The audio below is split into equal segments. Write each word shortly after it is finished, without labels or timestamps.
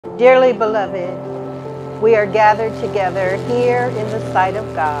Dearly beloved, we are gathered together here in the sight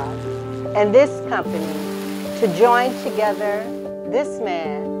of God and this company to join together this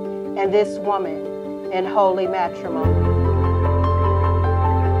man and this woman in holy matrimony.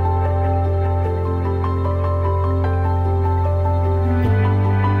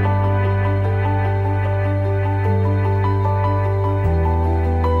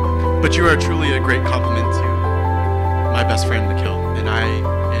 But you are truly a great compliment to my best friend, Micheal, and I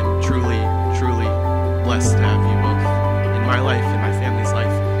am truly, truly blessed to have you both in my life, in my family's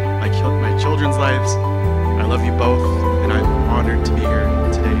life, my children's lives. I love you both, and I'm honored to be here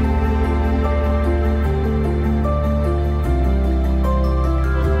today.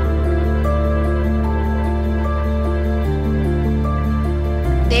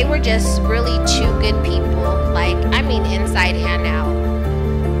 They were just really two good people, inside and out,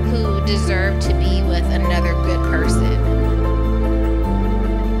 who deserve to be with another good person.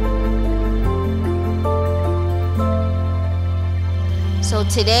 So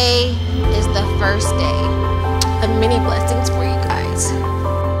today is the first day of many blessings for you guys.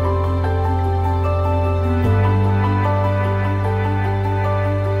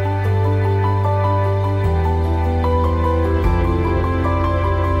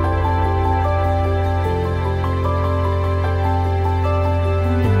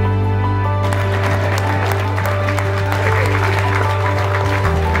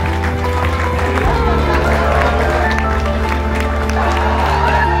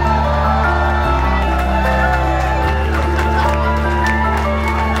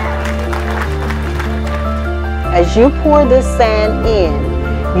 As you pour this sand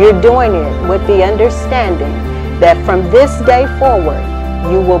in, you're doing it with the understanding that from this day forward,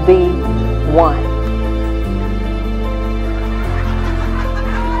 you will be one.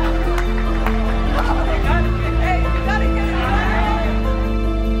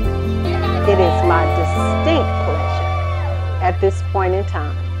 It is my distinct pleasure at this point in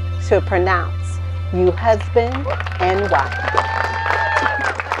time to pronounce you husband and wife.